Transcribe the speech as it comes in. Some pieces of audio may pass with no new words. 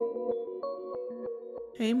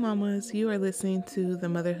Hey Mamas, you are listening to the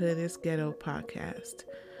Motherhood is Ghetto podcast.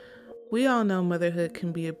 We all know motherhood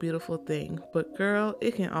can be a beautiful thing, but girl,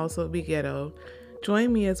 it can also be ghetto.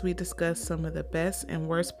 Join me as we discuss some of the best and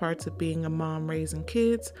worst parts of being a mom raising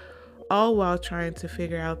kids, all while trying to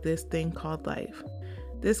figure out this thing called life.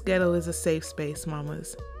 This ghetto is a safe space,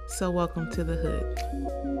 mamas. So welcome to the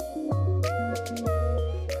hood.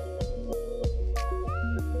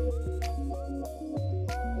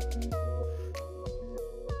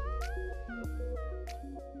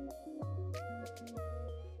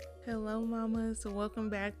 Hello, mamas. Welcome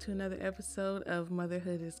back to another episode of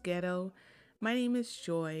Motherhood is Ghetto. My name is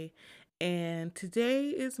Joy, and today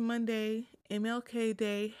is Monday, MLK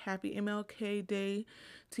Day. Happy MLK Day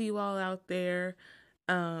to you all out there.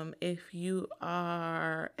 If you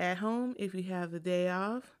are at home, if you have the day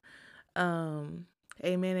off, um,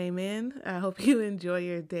 amen, amen. I hope you enjoy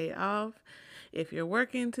your day off. If you're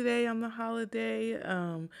working today on the holiday,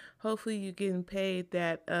 hopefully you're getting paid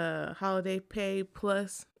that holiday pay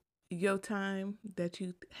plus your time that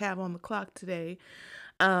you have on the clock today.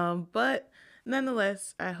 But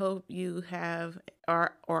nonetheless, I hope you have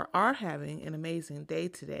or are having an amazing day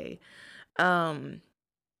today. Um,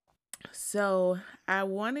 so I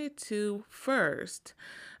wanted to first,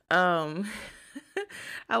 um,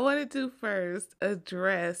 I wanted to first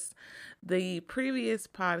address the previous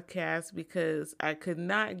podcast because I could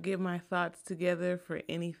not get my thoughts together for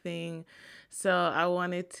anything. So I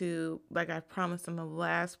wanted to, like I promised on the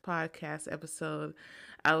last podcast episode,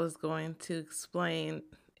 I was going to explain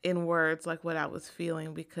in words like what I was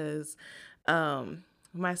feeling because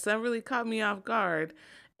my son really caught me off guard.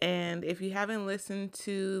 And if you haven't listened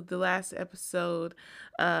to the last episode,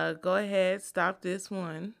 go ahead, stop this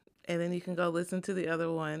one, and then you can go listen to the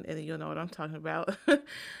other one, and then you'll know what I'm talking about.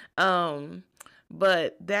 um,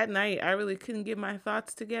 but that night, I really couldn't get my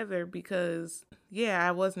thoughts together because, yeah,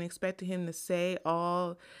 I wasn't expecting him to say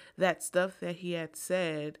all that stuff that he had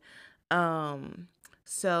said.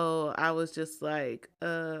 So I was just like,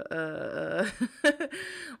 But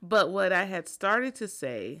what I had started to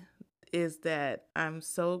say is that I'm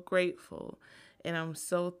so grateful and I'm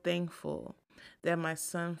so thankful that my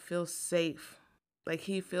son feels safe. Like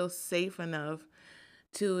he feels safe enough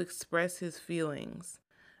to express his feelings.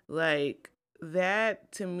 Like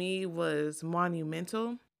that to me was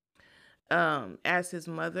monumental. As his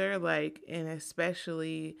mother, like, and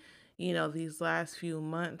especially, these last few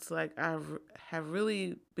months, like have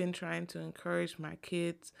really been trying to encourage my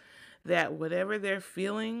kids that whatever they're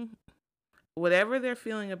feeling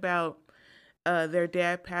about their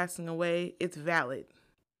dad passing away, it's valid,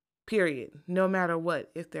 period. No matter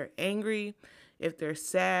what. If they're angry, if they're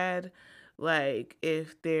sad, like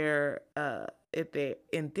if they're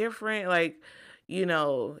indifferent, like,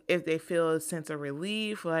 if they feel a sense of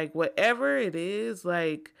relief, like whatever it is,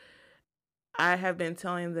 like I have been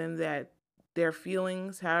telling them that their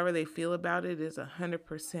feelings, however they feel about it, is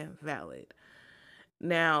 100% valid.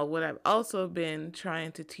 Now, what I've also been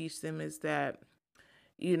trying to teach them is that,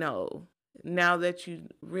 you know, now that you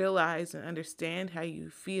realize and understand how you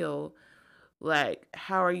feel, like,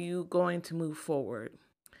 how are you going to move forward?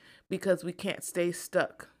 Because we can't stay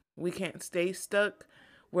stuck. We can't stay stuck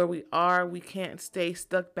where we are. We can't stay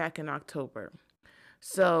stuck back in October.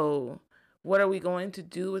 So, what are we going to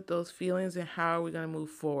do with those feelings and how are we going to move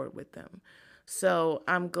forward with them? So,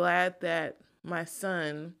 I'm glad that my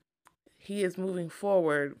son, he is moving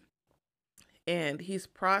forward and he's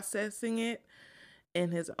processing it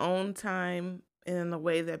in his own time and in the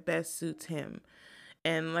way that best suits him.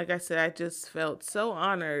 And like I said, I just felt so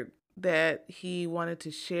honored that he wanted to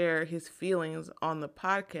share his feelings on the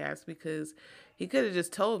podcast because he could have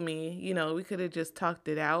just told me, we could have just talked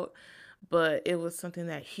it out, but it was something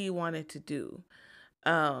that he wanted to do.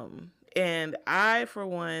 And I, for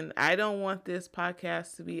one, I don't want this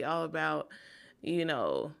podcast to be all about, you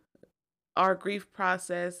know, our grief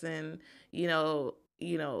process and,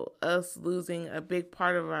 us losing a big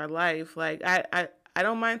part of our life. Like I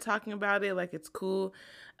don't mind talking about it, like it's cool.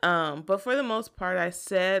 But for the most part, I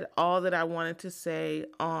said all that I wanted to say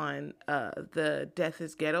on the Death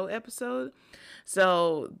is Ghetto episode.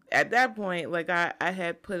 So at that point, like I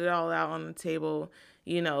had put it all out on the table,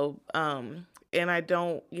 and I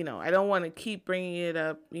don't want to keep bringing it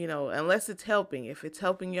up, unless it's helping. If it's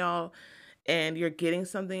helping y'all and you're getting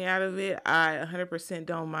something out of it, I 100%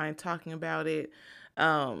 don't mind talking about it.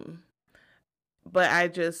 Um, but I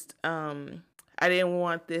didn't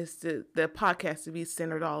want the podcast to be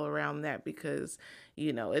centered all around that because,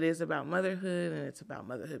 it is about motherhood and it's about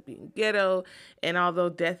motherhood being ghetto. And although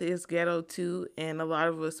death is ghetto too, and a lot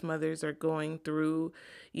of us mothers are going through,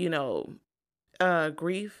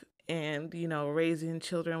 grief and, raising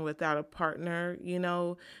children without a partner,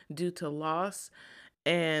 due to loss.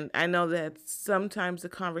 And I know that sometimes the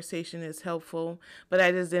conversation is helpful, but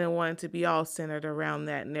I just didn't want it to be all centered around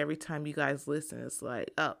that. And every time you guys listen, it's like,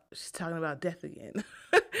 oh, she's talking about death again.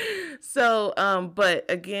 So, but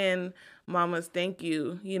again, mamas, thank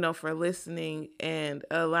you, for listening and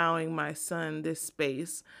allowing my son this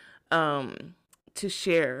space, to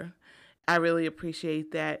share. I really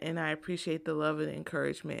appreciate that. And I appreciate the love and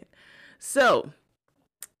encouragement. So,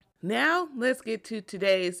 now let's get to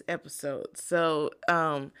today's episode. So,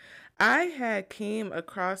 I had came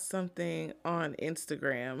across something on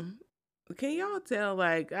Instagram. Can y'all tell?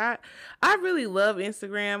 Like, I really love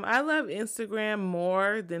Instagram. I love Instagram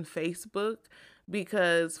more than Facebook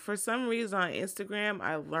because for some reason on Instagram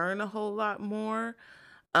I learn a whole lot more.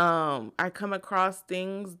 I come across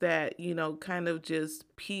things that kind of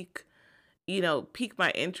just pique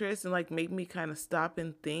my interest and like make me kind of stop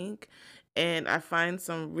and think. And I find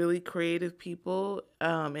some really creative people,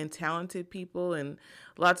 and talented people, and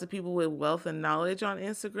lots of people with wealth and knowledge on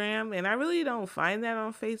Instagram. And I really don't find that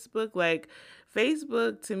on Facebook. Like,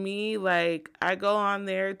 Facebook to me, like, I go on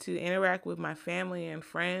there to interact with my family and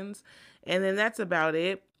friends, and then that's about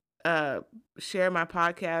it. Uh, Share my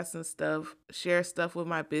podcasts and stuff, share stuff with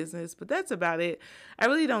my business, but that's about it. I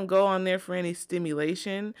really don't go on there for any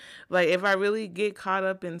stimulation. Like, if I really get caught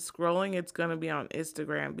up in scrolling, it's going to be on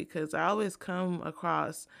Instagram because I always come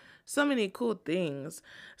across so many cool things.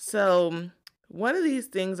 So, one of these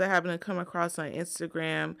things I happen to come across on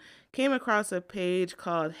Instagram came across a page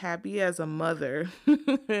called Happy as a Mother.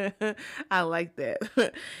 I like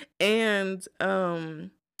that. And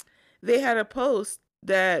they had a post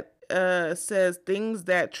that says things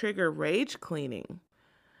that trigger rage cleaning.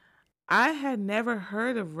 I had never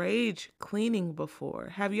heard of rage cleaning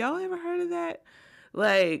before. Have y'all ever heard of that?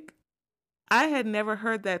 Like, I had never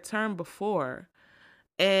heard that term before.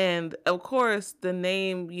 And of course, the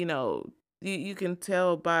name, you can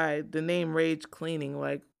tell by the name rage cleaning,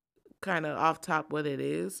 like, kind of off top what it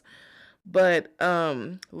is. But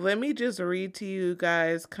let me just read to you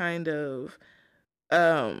guys kind of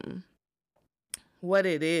um what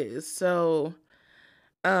it is. So,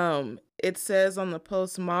 it says on the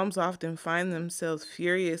post, moms often find themselves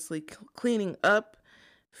furiously cleaning up,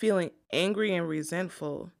 feeling angry and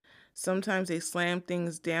resentful. Sometimes they slam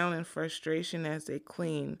things down in frustration as they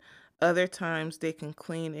clean. Other times they can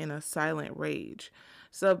clean in a silent rage.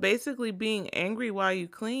 So basically being angry while you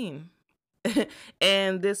clean.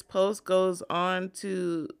 And this post goes on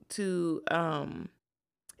to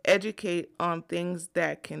educate on things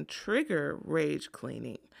that can trigger rage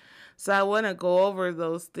cleaning. So I want to go over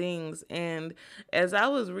those things. And as I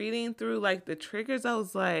was reading through like the triggers, I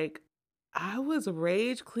was like, I was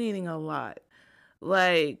rage cleaning a lot.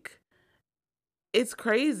 Like, it's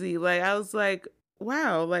crazy. Like, I was like,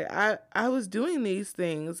 wow, like I was doing these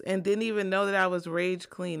things and didn't even know that I was rage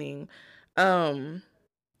cleaning. Um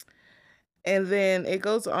and then it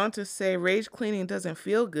goes on to say rage cleaning doesn't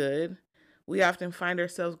feel good. We often find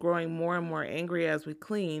ourselves growing more and more angry as we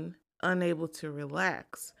clean, unable to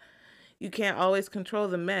relax. You can't always control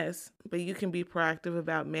the mess, but you can be proactive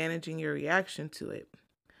about managing your reaction to it.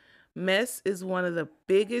 Mess is one of the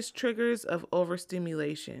biggest triggers of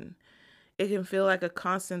overstimulation. It can feel like a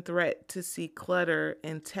constant threat to see clutter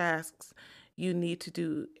and tasks you need to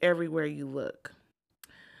do everywhere you look.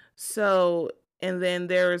 So, and then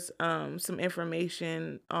there's some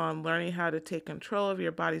information on learning how to take control of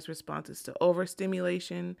your body's responses to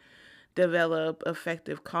overstimulation, develop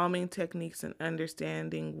effective calming techniques, and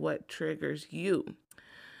understanding what triggers you.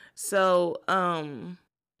 So,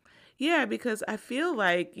 yeah, because I feel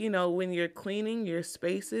like, when you're cleaning your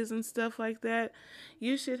spaces and stuff like that,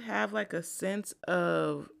 you should have like a sense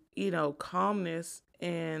of, calmness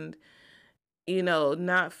and,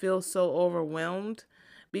 not feel so overwhelmed.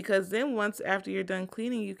 Because then once after you're done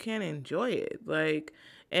cleaning, you can't enjoy it. Like,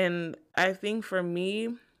 and I think for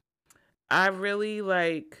me, I really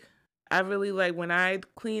like, when I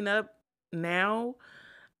clean up now,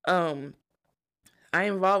 um, I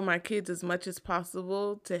involve my kids as much as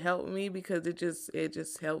possible to help me because it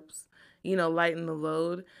just helps, lighten the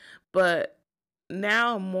load. But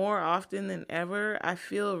now more often than ever, I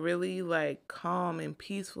feel really like calm and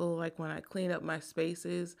peaceful like when I clean up my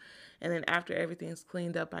spaces, and then after everything's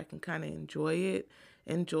cleaned up, I can kind of enjoy it.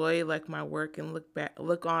 Enjoy like my work and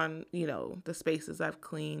look on, the spaces I've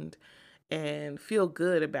cleaned and feel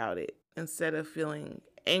good about it instead of feeling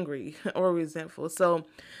angry or resentful. So,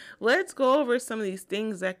 let's go over some of these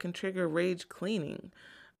things that can trigger rage cleaning.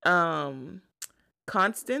 Um,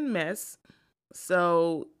 Constant mess.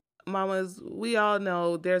 So, mamas, we all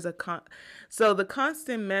know there's so the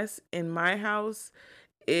constant mess in my house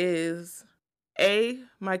is A,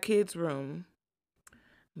 my kids' room,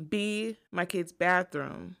 B, my kids'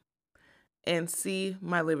 bathroom, and C,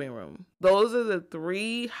 my living room. Those are the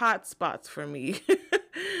three hot spots for me.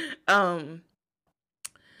 um,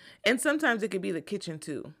 and sometimes it could be the kitchen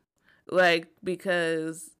too. Like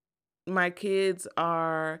because my kids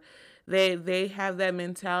are they have that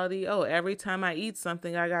mentality, oh, every time I eat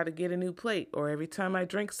something I got to get a new plate, or every time I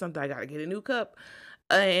drink something I got to get a new cup.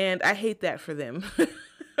 And I hate that for them.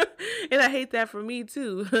 And I hate that for me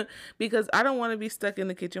too because I don't want to be stuck in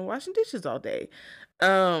the kitchen washing dishes all day.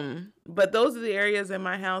 But those are the areas in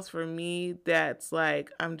my house for me that's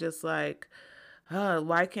like I'm just like,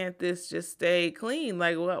 why can't this just stay clean?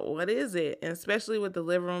 Like what is it? And especially with the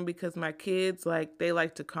living room because my kids like they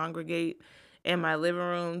like to congregate in my living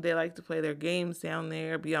room. They like to play their games down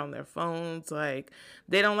there, be on their phones. Like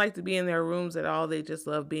they don't like to be in their rooms at all. They just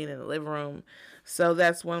love being in the living room. So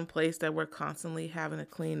that's one place that we're constantly having to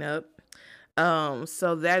clean up.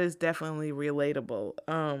 So that is definitely relatable.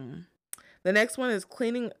 The next one is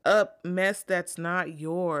cleaning up mess that's not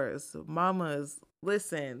yours. Mamas,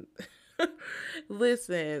 listen.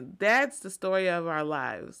 Listen, that's the story of our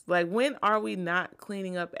lives. Like when are we not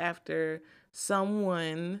cleaning up after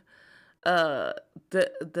someone, uh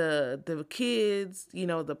the kids,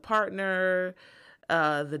 the partner,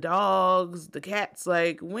 the dogs, the cats?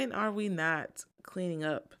 Like when are we not cleaning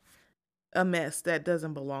up a mess that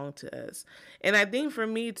doesn't belong to us? And I think for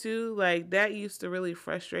me too, like that used to really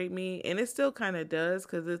frustrate me, and it still kind of does,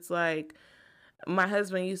 because it's like my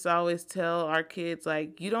husband used to always tell our kids,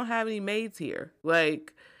 like, you don't have any maids here.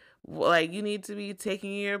 Like you need to be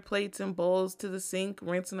taking your plates and bowls to the sink,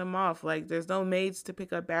 rinsing them off. Like there's no maids to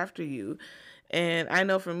pick up after you. And I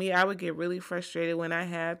know for me, I would get really frustrated when I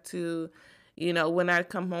had to, when I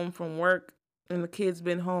come home from work and the kids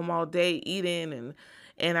been home all day eating,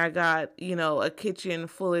 and I got, a kitchen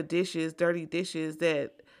full of dishes, dirty dishes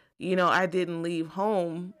that, I didn't leave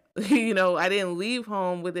home. I didn't leave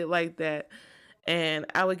home with it like that. And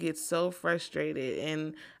I would get so frustrated,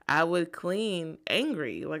 and I would clean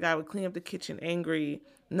angry. Like I would clean up the kitchen angry,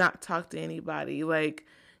 not talk to anybody, like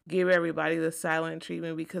give everybody the silent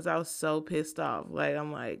treatment because I was so pissed off. Like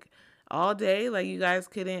I'm like, all day, like you guys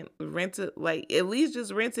couldn't rinse it, like at least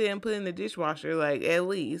just rinse it and put it in the dishwasher, like at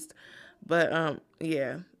least. But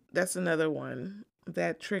yeah, that's another one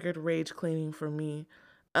that triggered rage cleaning for me.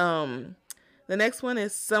 Um the next one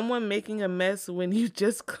is someone making a mess when you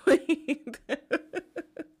just cleaned.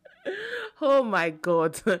 Oh my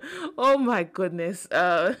god. Oh my goodness.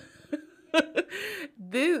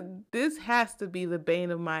 This has to be the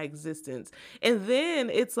bane of my existence. And then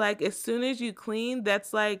it's like as soon as you clean,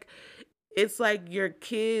 that's like it's like your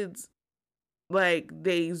kids, like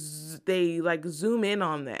they like zoom in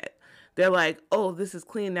on that. They're like, "Oh, this is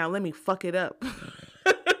clean now. Let me fuck it up."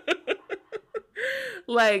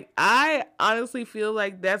 Like I honestly feel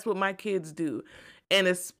like that's what my kids do. And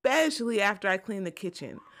especially after I clean the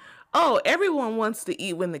kitchen. Oh, everyone wants to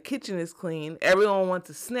eat when the kitchen is clean. Everyone wants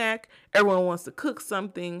to snack. Everyone wants to cook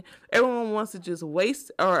something. Everyone wants to just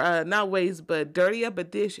waste, or not waste, but dirty up a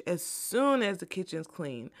dish as soon as the kitchen's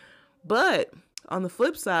clean. But on the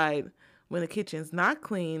flip side, when the kitchen's not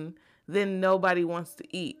clean, then nobody wants to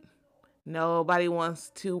eat. Nobody wants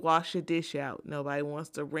to wash a dish out. Nobody wants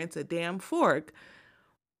to rinse a damn fork.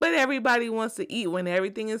 But everybody wants to eat when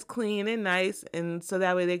everything is clean and nice, and so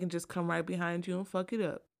that way they can just come right behind you and fuck it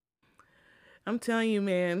up. I'm telling you,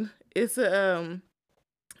 man, it's a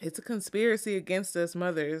conspiracy against us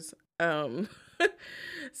mothers. So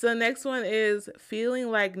next one is feeling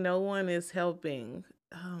like no one is helping.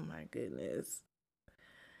 Oh my goodness.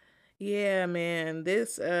 Yeah, man.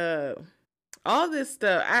 This all this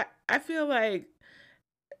stuff. I feel like,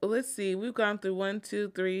 let's see, we've gone through 1,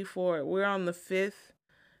 2, 3, 4. We're on the fifth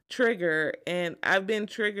trigger, and I've been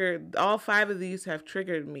triggered. All five of these have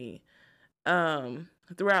triggered me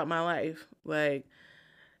throughout my life. Like,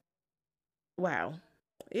 wow.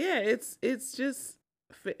 Yeah, it's just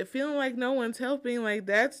feeling like no one's helping. Like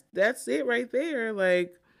that's it right there.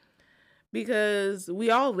 Like because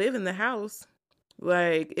we all live in the house.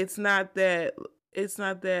 Like it's not that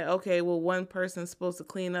okay, well one person's supposed to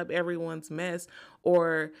clean up everyone's mess,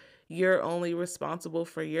 or you're only responsible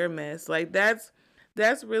for your mess. Like that's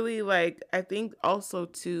really, like, I think also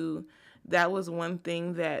too, that was one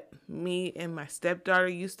thing that me and my stepdaughter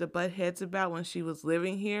used to butt heads about when she was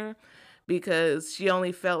living here, because she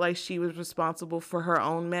only felt like she was responsible for her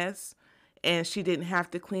own mess and she didn't have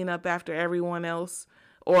to clean up after everyone else,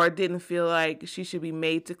 or didn't feel like she should be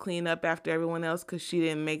made to clean up after everyone else because she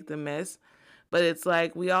didn't make the mess. But it's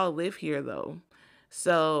like we all live here though.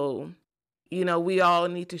 So, we all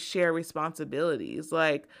need to share responsibilities.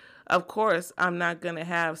 Like, of course, I'm not going to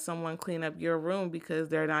have someone clean up your room because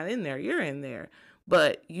they're not in there. You're in there.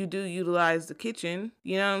 But you do utilize the kitchen,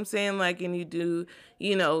 you know what I'm saying? Like, and you do,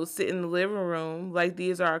 sit in the living room. Like,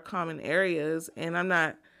 these are common areas. And I'm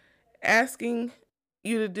not asking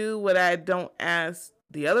you to do what I don't ask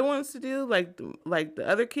the other ones to do, like the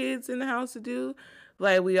other kids in the house to do.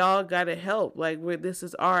 Like, we all gotta help. Like, this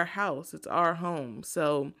is our house, it's our home.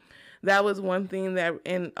 So that was one thing that,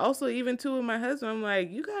 and also even too with my husband, I'm like,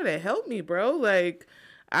 you gotta help me, bro. Like,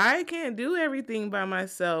 I can't do everything by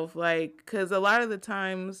myself. Like, because a lot of the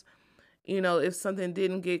times, if something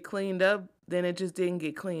didn't get cleaned up, then it just didn't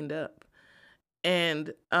get cleaned up.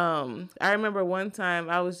 And I remember one time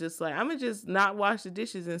I was just like, I'm gonna just not wash the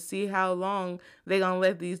dishes and see how long they gonna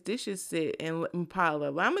let these dishes sit and pile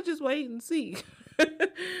up. I'm gonna just wait and see.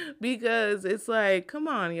 Because it's like, come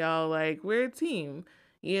on, y'all, like, we're a team,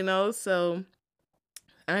 So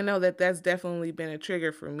I know that that's definitely been a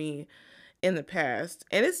trigger for me in the past,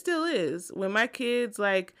 and it still is. When my kids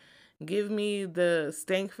like give me the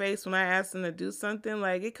stank face when I ask them to do something,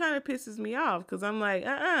 like, it kind of pisses me off because I'm like,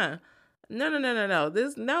 no, no, no, no,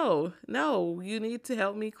 no. No, you need to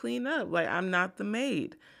help me clean up. Like, I'm not the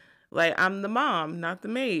maid. Like, I'm the mom, not the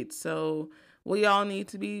maid. So we all need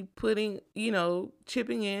to be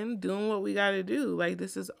chipping in, doing what we got to do. Like,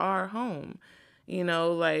 this is our home,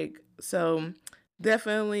 so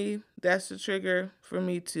definitely that's the trigger for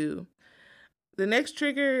me too. The next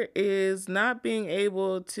trigger is not being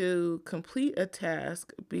able to complete a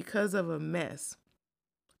task because of a mess.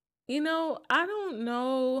 I don't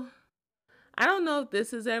know. I don't know if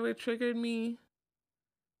this has ever triggered me.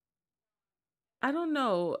 I don't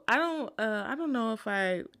know. I don't know if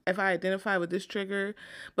I identify with this trigger,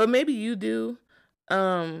 but maybe you do.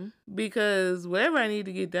 Because whatever I need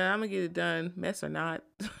to get done, I'm gonna get it done, mess or not.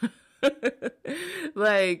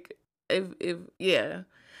 Like, if yeah.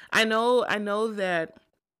 I know that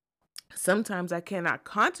sometimes I cannot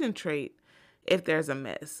concentrate if there's a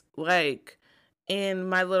mess. Like, in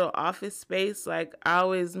my little office space, like, I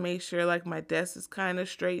always make sure like my desk is kind of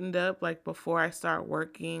straightened up like before I start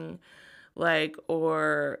working, like,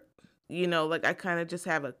 or like, I kind of just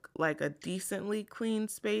have a decently clean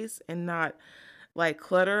space and not like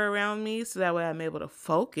clutter around me, so that way I'm able to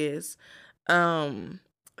focus. um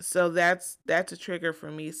so that's a trigger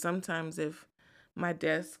for me. Sometimes if my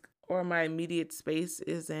desk or my immediate space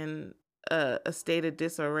is in a state of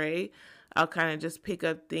disarray, I'll kind of just pick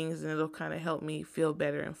up things and it'll kind of help me feel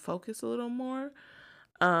better and focus a little more.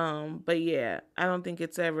 But yeah, I don't think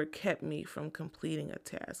it's ever kept me from completing a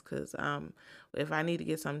task because if I need to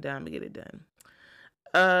get something done, I'm gonna get it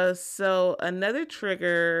done. So another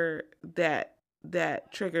trigger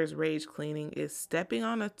that triggers rage cleaning is stepping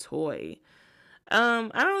on a toy. I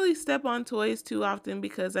don't really step on toys too often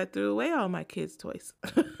because I threw away all my kids' toys.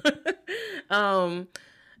 um,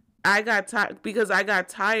 I got tired because I got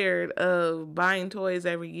tired of buying toys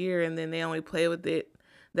every year and then they only play with it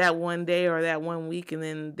that one day or that one week and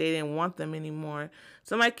then they didn't want them anymore.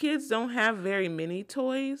 So my kids don't have very many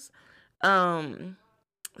toys. Um,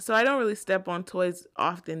 so I don't really step on toys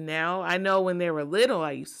often now. I know when they were little,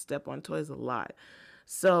 I used to step on toys a lot.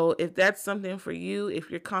 So if that's something for you,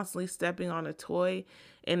 if you're constantly stepping on a toy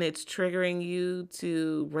and it's triggering you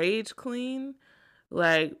to rage clean,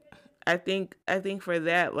 like, I think for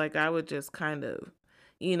that, like, I would just kind of,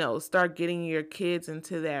 start getting your kids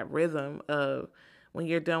into that rhythm of when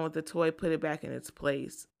you're done with the toy, put it back in its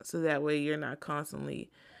place. So that way you're not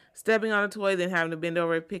constantly stepping on a toy, then having to bend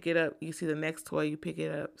over and pick it up. You see the next toy, you pick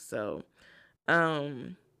it up. So,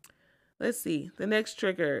 um, let's see. The next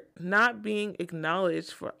trigger, not being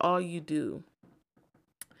acknowledged for all you do.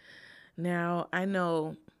 Now, I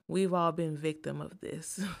know we've all been victim of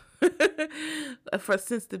this. For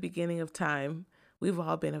since the beginning of time, we've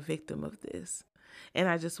all been a victim of this. And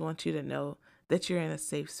I just want you to know that you're in a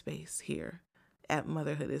safe space here at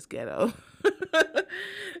Motherhood is Ghetto.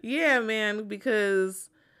 Yeah, man,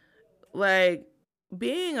 because like,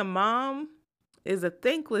 being a mom is a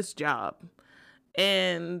thankless job.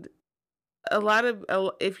 And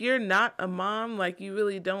if you're not a mom, like, you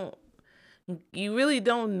really don't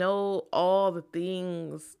know all the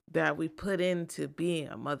things that we put into being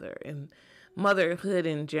a mother and motherhood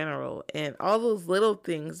in general, and all those little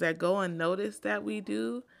things that go unnoticed that we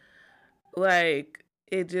do. Like,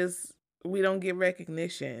 it just, we don't get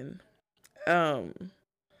recognition. um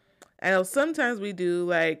I know sometimes we do,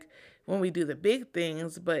 like, when we do the big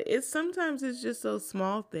things, but it's just those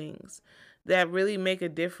small things that really make a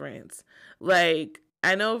difference. Like,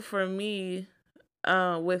 I know for me,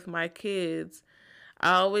 with my kids,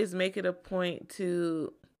 I always make it a point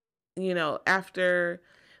to, after,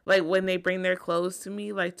 like when they bring their clothes to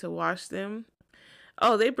me, like to wash them.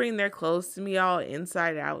 Oh, they bring their clothes to me all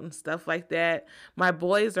inside out and stuff like that. My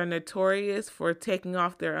boys are notorious for taking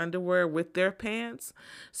off their underwear with their pants.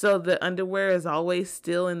 So the underwear is always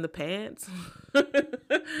still in the pants.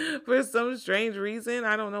 For some strange reason.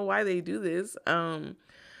 I don't know why they do this. But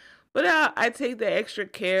I take the extra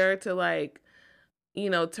care to, like,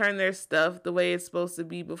 turn their stuff the way it's supposed to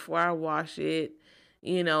be before I wash it.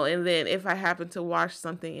 And then if I happen to wash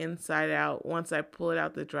something inside out, once I pull it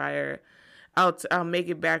out the dryer, I'll make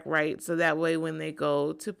it back right, so that way when they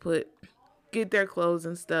go to get their clothes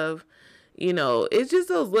and stuff, it's just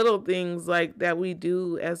those little things like that we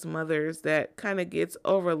do as mothers that kind of gets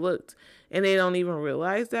overlooked, and they don't even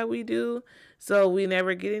realize that we do, so we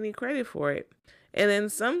never get any credit for it. And then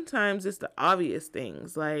sometimes it's the obvious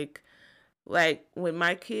things, like when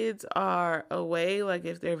my kids are away, like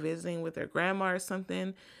if they're visiting with their grandma or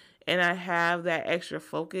something, and I have that extra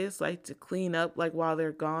focus, like to clean up, like while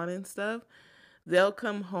they're gone and stuff, they'll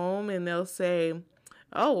come home and they'll say,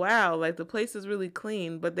 "Oh, wow, like the place is really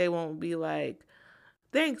clean," but they won't be like,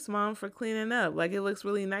 "Thanks, Mom, for cleaning up. Like it looks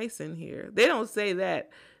really nice in here." They don't say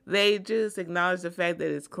that. They just acknowledge the fact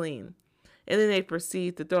that it's clean. And then they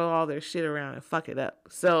proceed to throw all their shit around and fuck it up.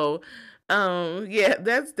 So, yeah,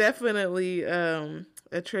 that's definitely a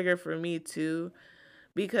trigger for me too,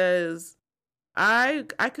 because I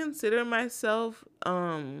consider myself a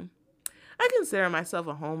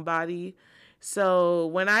homebody. So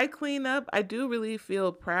when I clean up, I do really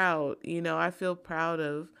feel proud. I feel proud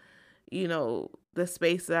of, the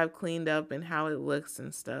space that I've cleaned up and how it looks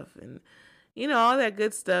and stuff, and all that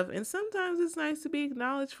good stuff. And sometimes it's nice to be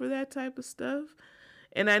acknowledged for that type of stuff.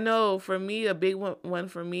 And I know for me, a big one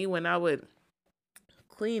for me, when I would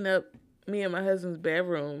clean up me and my husband's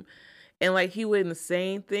bedroom, and like he wouldn't say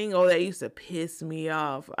anything, oh, that used to piss me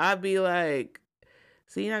off. I'd be like,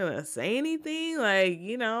 "So you're not gonna say anything?" Like,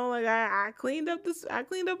 like I cleaned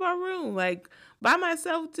up our room, like by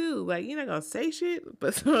myself too. Like, you're not gonna say shit.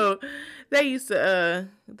 But so they used to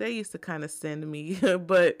kind of send me,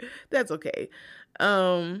 but that's okay.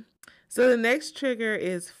 Um, so the next trigger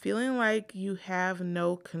is feeling like you have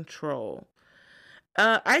no control.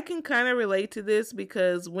 I can kind of relate to this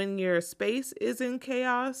because when your space is in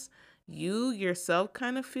chaos, you yourself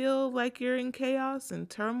kind of feel like you're in chaos and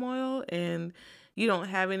turmoil, and you don't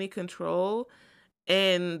have any control,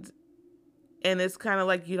 and it's kind of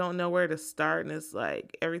like you don't know where to start, and it's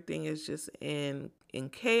like everything is just in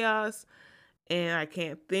chaos, and I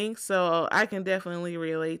can't think. So I can definitely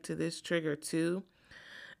relate to this trigger too.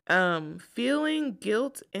 Feeling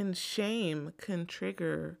guilt and shame can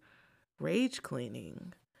trigger rage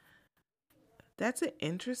cleaning. That's an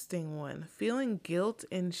interesting one. Feeling guilt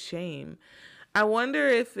and shame. I wonder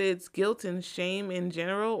if it's guilt and shame in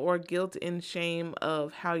general, or guilt and shame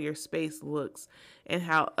of how your space looks and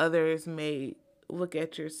how others may look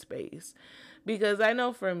at your space. Because I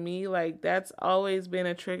know for me, like that's always been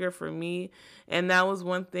a trigger for me. And that was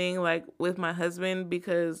one thing, like with my husband,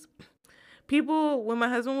 because people, when my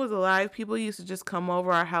husband was alive, people used to just come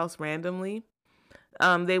over our house randomly.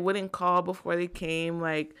 They wouldn't call before they came.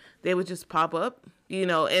 Like they would just pop up,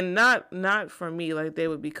 and not for me. Like they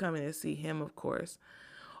would be coming to see him, of course.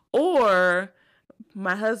 Or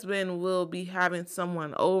my husband will be having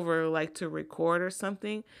someone over, like to record or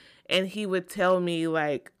something, and he would tell me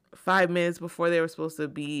like 5 minutes before they were supposed to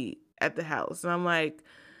be at the house, and I'm like,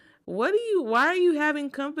 why are you having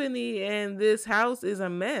company and this house is a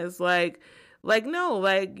mess? Like no,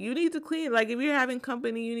 like you need to clean. Like if you're having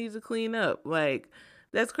company, you need to clean up. Like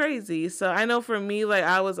that's crazy. So I know for me, like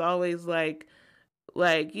I was always let's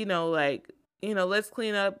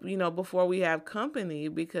clean up, before we have company,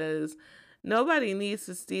 because nobody needs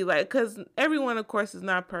to see, like, because everyone, of course, is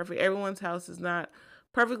not perfect. Everyone's house is not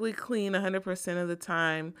perfectly clean 100% of the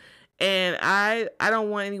time. And I don't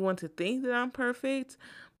want anyone to think that I'm perfect,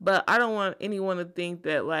 but I don't want anyone to think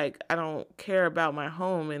that, like, I don't care about my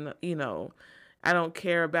home, and, I don't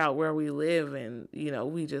care about where we live, and,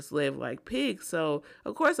 we just live like pigs. So,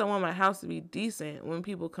 of course, I want my house to be decent when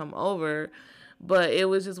people come over. But it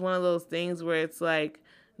was just one of those things where it's like,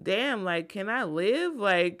 damn, like, can I live?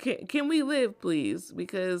 Like, can we live, please?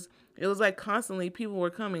 Because it was like constantly people were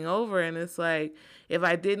coming over, and it's like, if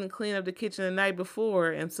I didn't clean up the kitchen the night before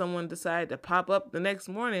and someone decided to pop up the next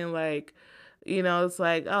morning, like, it's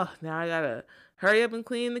like, oh, now I gotta hurry up and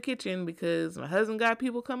clean the kitchen because my husband got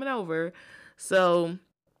people coming over. So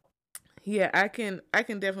yeah, I can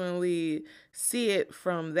definitely see it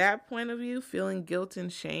from that point of view, feeling guilt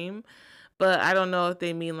and shame. But I don't know if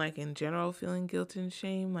they mean like in general feeling guilt and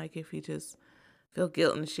shame, like if you just feel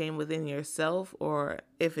guilt and shame within yourself, or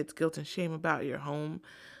if it's guilt and shame about your home.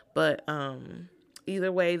 But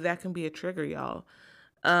either way, that can be a trigger, y'all.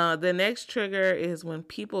 The next trigger is when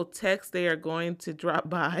people text they are going to drop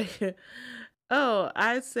by. Oh,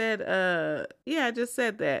 I said, yeah, I just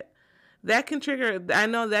said that. That can trigger, I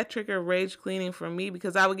know that trigger rage cleaning for me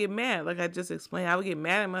because I would get mad. Like I just explained, I would get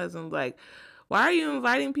mad at my husband, like, why are you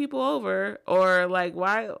inviting people over? Or like,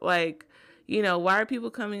 why, like, why are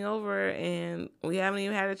people coming over and we haven't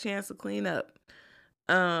even had a chance to clean up?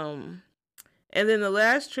 Um, and then the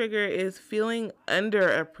last trigger is feeling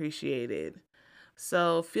underappreciated.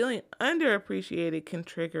 So feeling underappreciated can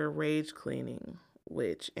trigger rage cleaning,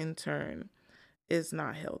 which in turn is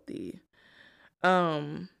not healthy.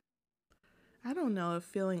 Um, I don't know if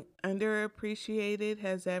feeling underappreciated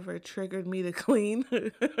has ever triggered me to clean.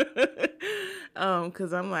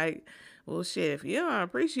 Cause I'm like, well shit, if you don't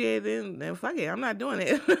appreciate it, then fuck it, I'm not doing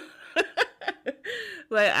it.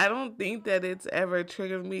 Like I don't think that it's ever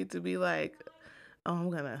triggered me to be like, oh,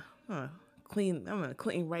 I'm gonna clean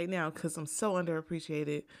right now because I'm so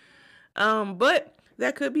underappreciated. But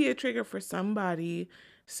that could be a trigger for somebody.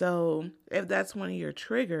 So if that's one of your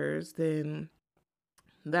triggers, then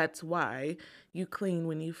that's why you clean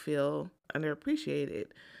when you feel underappreciated,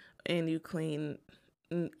 and you clean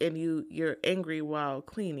and you're angry while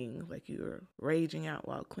cleaning, like you're raging out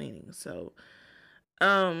while cleaning. So,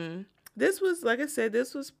 this was, like I said,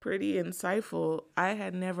 this was pretty insightful. I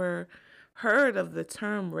had never heard of the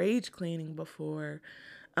term rage cleaning before,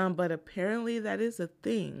 but apparently that is a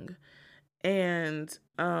thing. And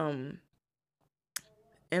and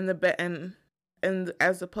the be- and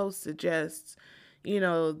as the post suggests,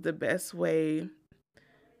 the best way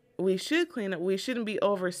we should clean up, we shouldn't be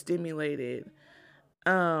overstimulated.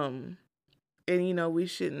 Um, and we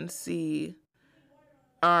shouldn't see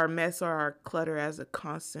our mess or our clutter as a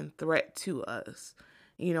constant threat to us,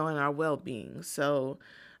 and our well-being. So,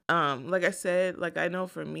 like I said, like I know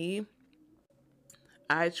for me,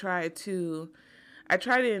 I try to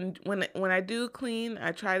when I do clean,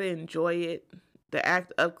 I try to enjoy it, the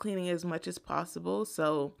act of cleaning as much as possible.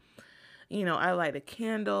 So, I light a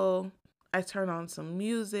candle, I turn on some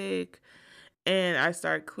music, and I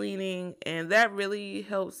start cleaning, and that really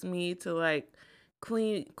helps me to like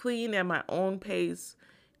clean at my own pace,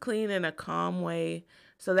 clean in a calm way.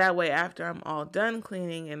 So that way after I'm all done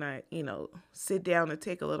cleaning and I, sit down to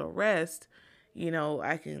take a little rest,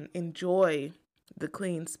 I can enjoy the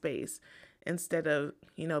clean space instead of,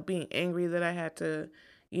 being angry that I had to,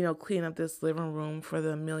 clean up this living room for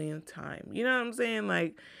the millionth time. You know what I'm saying?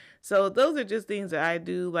 Like, so those are just things that I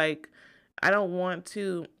do. Like, I don't want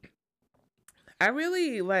to, I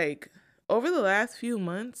really like, over the last few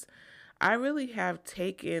months, I really have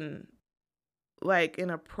taken like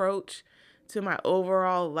an approach to my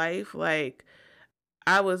overall life. Like,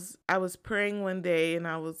 I was praying one day and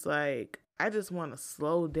I was like, I just want to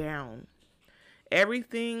slow down.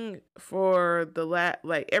 Everything for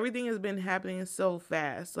like everything has been happening so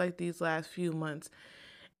fast like these last few months,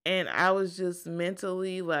 and I was just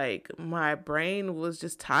mentally, like, my brain was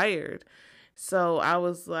just tired. So I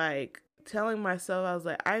was like telling myself, I was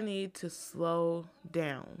like, I need to slow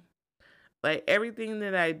down. Like everything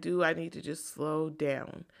that I do, I need to just slow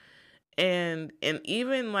down. And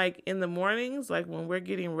even like in the mornings, like when we're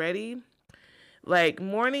getting ready, like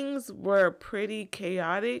mornings were pretty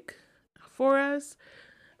chaotic for us.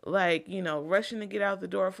 Like, rushing to get out the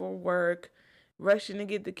door for work, rushing to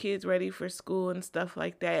get the kids ready for school and stuff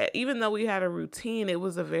like that. Even though we had a routine, it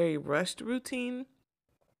was a very rushed routine.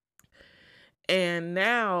 And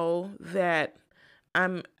now that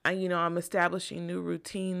I'm establishing new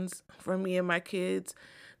routines for me and my kids,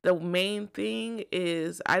 the main thing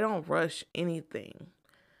is I don't rush anything.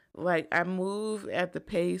 Like I move at the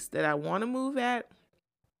pace that I want to move at,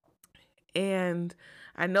 and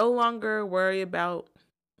I no longer worry about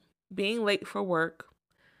being late for work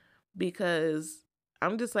because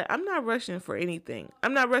I'm just like, I'm not rushing for anything.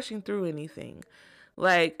 I'm not rushing through anything.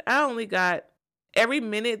 Like, I only got every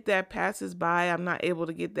minute that passes by, I'm not able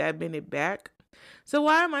to get that minute back. So,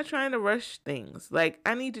 why am I trying to rush things? Like,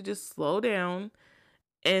 I need to just slow down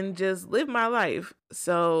and just live my life.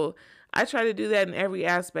 So, I try to do that in every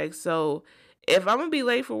aspect. So, if I'm going to be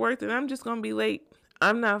late for work, then I'm just going to be late.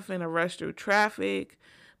 I'm not going to rush through traffic,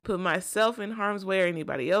 put myself in harm's way or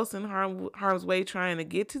anybody else in harm's way trying to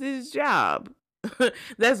get to this job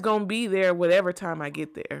that's going to be there whatever time I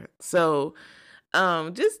get there. So,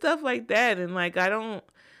 just stuff like that. And like, I don't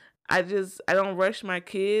rush my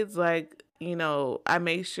kids. Like, I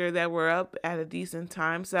make sure that we're up at a decent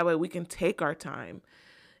time so that way we can take our time,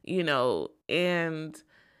 and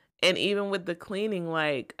And even with the cleaning,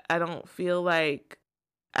 like, I don't feel like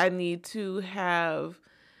I need to have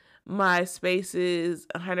my spaces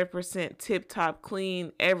 100% tip top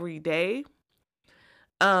clean every day.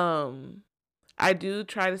 Um, I do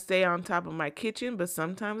try to stay on top of my kitchen, but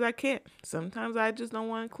sometimes I can't. Sometimes I just don't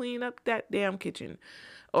want to clean up that damn kitchen.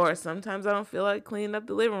 Or sometimes I don't feel like cleaning up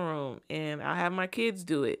the living room and I'll have my kids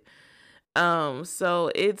do it.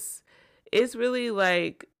 So it's really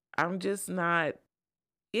like I'm just not,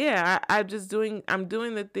 yeah, I'm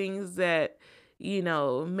doing the things that,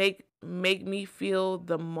 make me feel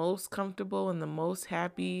the most comfortable and the most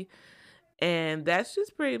happy. And that's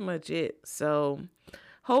just pretty much it. So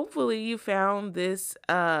hopefully you found this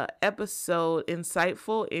episode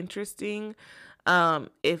insightful, interesting.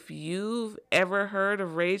 If you've ever heard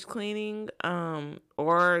of rage cleaning,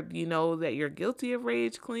 or you know that you're guilty of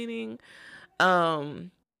rage cleaning, um,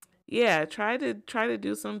 yeah, try to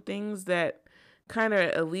do some things that kind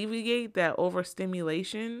of alleviate that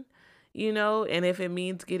overstimulation, and if it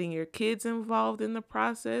means getting your kids involved in the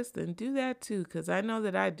process, then do that too, because I know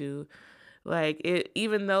that I do. Like, it,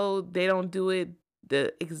 even though they don't do it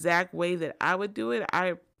the exact way that I would do it, I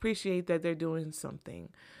appreciate that they're doing something.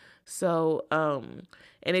 So,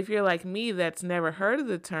 and if you're like me that's never heard of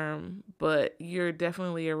the term, but you're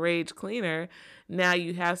definitely a rage cleaner, now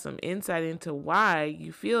you have some insight into why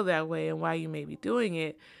you feel that way and why you may be doing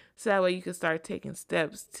it. So that way you can start taking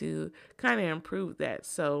steps to kind of improve that.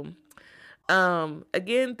 So,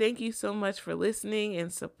 again, thank you so much for listening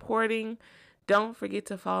and supporting. Don't forget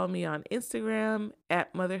to follow me on Instagram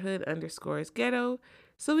at motherhood_ghetto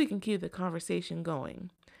so we can keep the conversation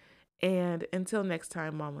going. And until next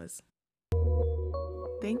time, mamas.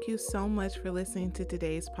 Thank you so much for listening to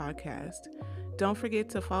today's podcast. Don't forget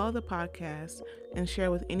to follow the podcast and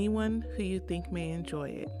share with anyone who you think may enjoy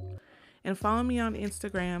it. And follow me on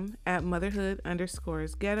Instagram at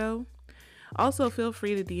motherhood_ghetto. Also, feel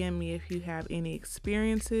free to DM me if you have any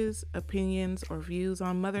experiences, opinions, or views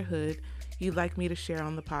on motherhood you'd like me to share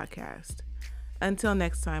on the podcast. Until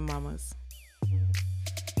next time, mamas.